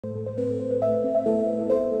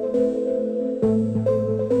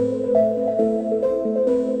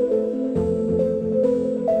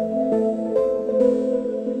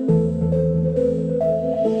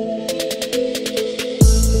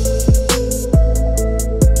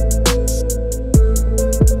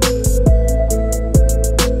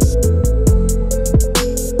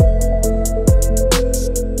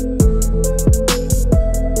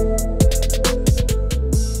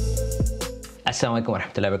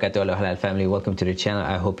warahmatullahi wabarakatuh. Hello Halal family, welcome to the channel.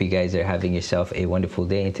 I hope you guys are having yourself a wonderful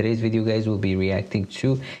day. In today's video guys, we'll be reacting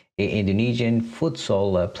to an Indonesian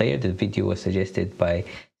futsal player. The video was suggested by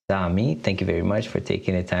Sami. Thank you very much for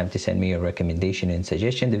taking the time to send me your recommendation and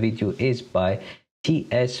suggestion. The video is by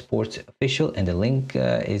TS Sports Official and the link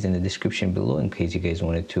is in the description below in case you guys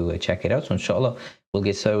wanted to check it out. So inshallah, we'll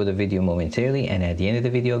get started with the video momentarily, and at the end of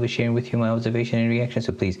the video I'll be sharing with you my observation and reaction,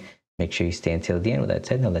 so please make sure you stay until the end. With that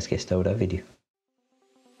said, now let's get started with our video.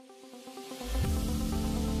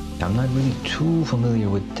 I'm not really too familiar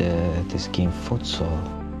with this game futsal.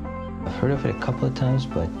 I've heard of it a couple of times,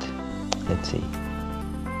 but let's see.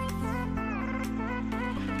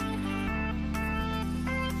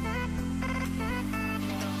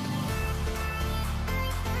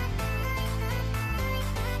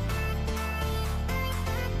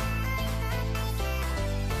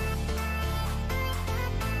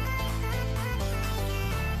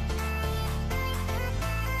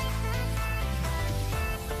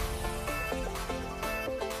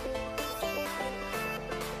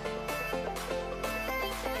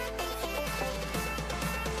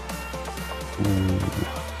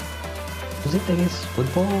 Was it, I guess,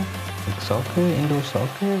 football? Like soccer, indoor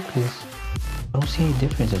soccer? Because I don't see any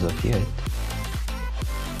difference as of yet.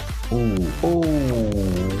 Oh,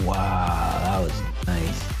 wow, that was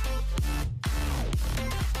nice.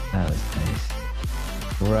 That was nice.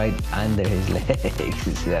 Right under his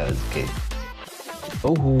legs. That was good.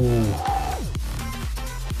 Oh,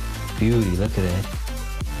 beauty, look at that.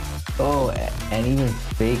 Oh, and even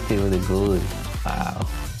faked it with a goalie. Wow.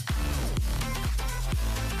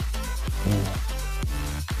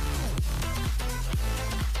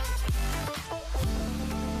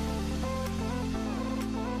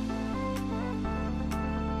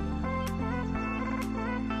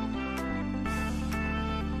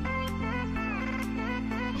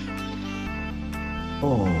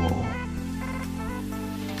 Oh.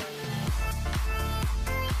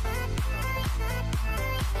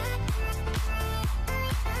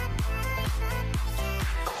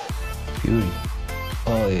 Beauty.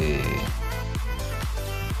 Oh, yeah.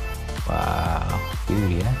 Wow.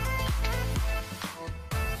 Beauty, yeah?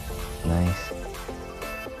 Nice.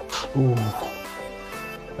 Ooh.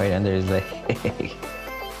 Right under his leg.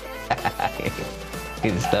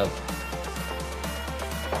 Good stuff.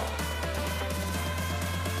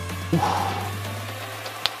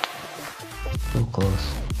 So close.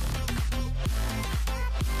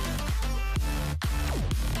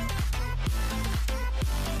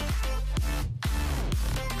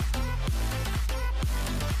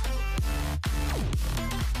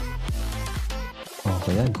 Oh,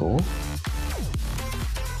 was that goal?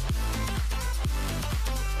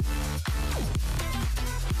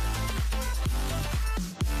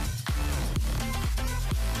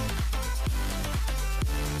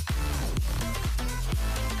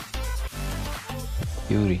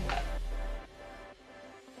 Beauty.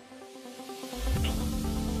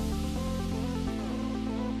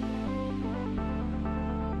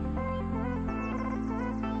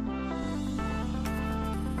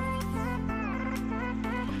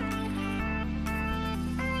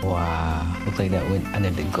 Wow, looks like that went under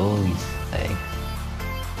the goalie's leg.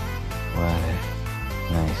 Wow,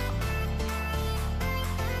 nice.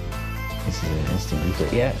 This is an instant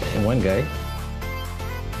replay. Yeah, and one guy.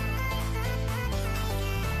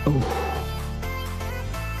 Oh,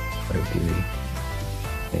 what a beauty.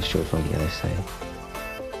 Let's show it from the other side.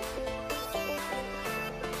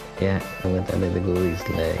 Yeah, it went under the goalie's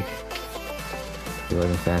leg. He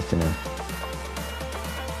wasn't fast enough.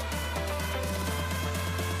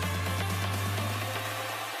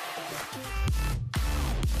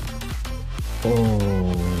 Oh,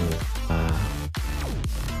 wow.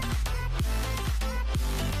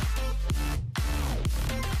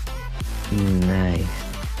 Nice.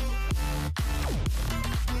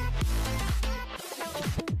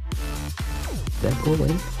 That goal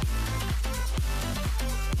in?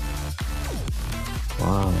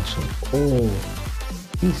 Wow, so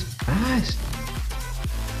he's fast.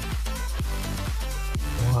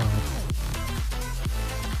 Wow.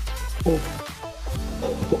 Oh,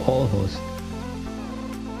 almost.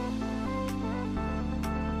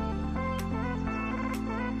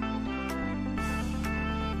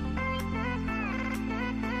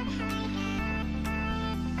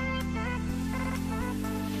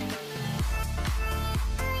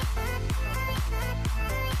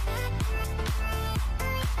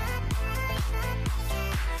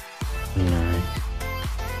 Nice.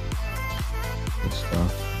 Good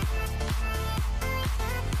stuff.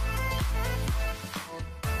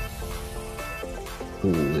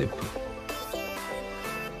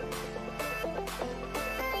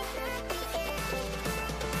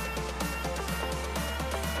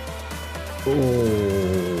 Oh,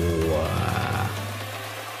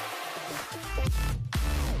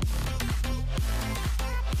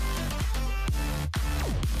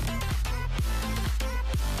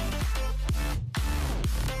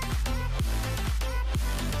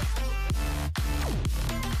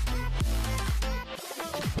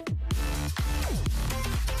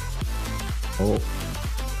 oh,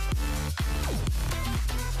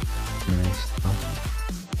 nice.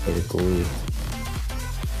 Way to go.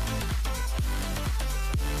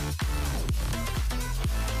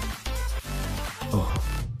 Oh.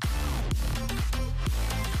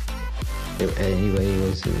 If anybody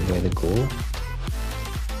was by the goal,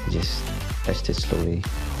 just touched it slowly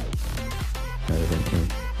rather than him.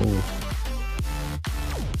 Oh.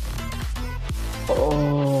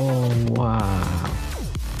 Oh, wow.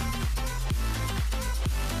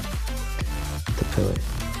 The pillar.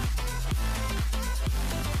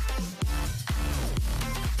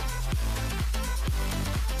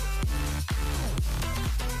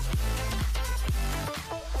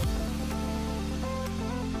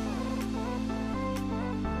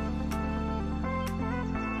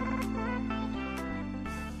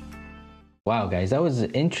 Wow, guys, that was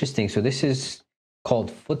interesting. So this is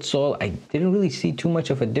called futsal. I didn't really see too much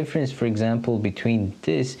of a difference, for example, between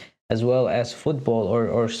this as well as football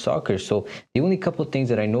or soccer. So the only couple of things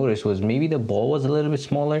that I noticed was maybe the ball was a little bit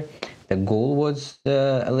smaller, the goal was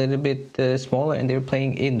a little bit smaller, and they were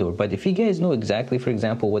playing indoor. But if you guys know exactly, for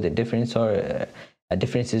example, what the differences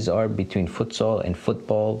are between futsal and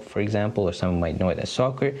football, for example, or some might know it as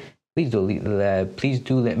soccer, please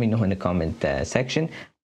do let me know in the comment section.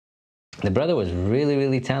 The brother was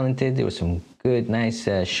really talented. There were some good, nice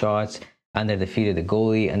shots under the feet of the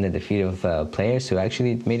goalie, under the feet of players. So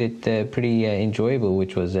actually it made it pretty enjoyable,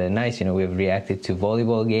 which was nice. You know, we've reacted to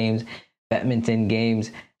volleyball games, badminton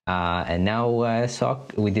games, and now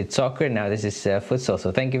we did soccer. Now this is futsal.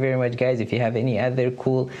 So thank you very much, guys. If you have any other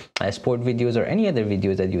cool sport videos or any other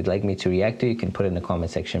videos that you would like me to react to, you can put it in the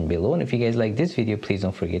comment section below. And if you guys like this video, please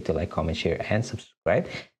don't forget to like, comment, share, and subscribe.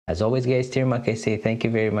 As always, guys, Tirmak, I say thank you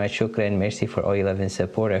very much. Shukran, merci for all your love and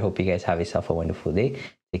support. I hope you guys have yourself a wonderful day.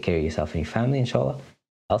 Take care of yourself and your family, inshallah.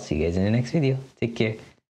 I'll see you guys in the next video. Take care.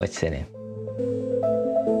 What's the name?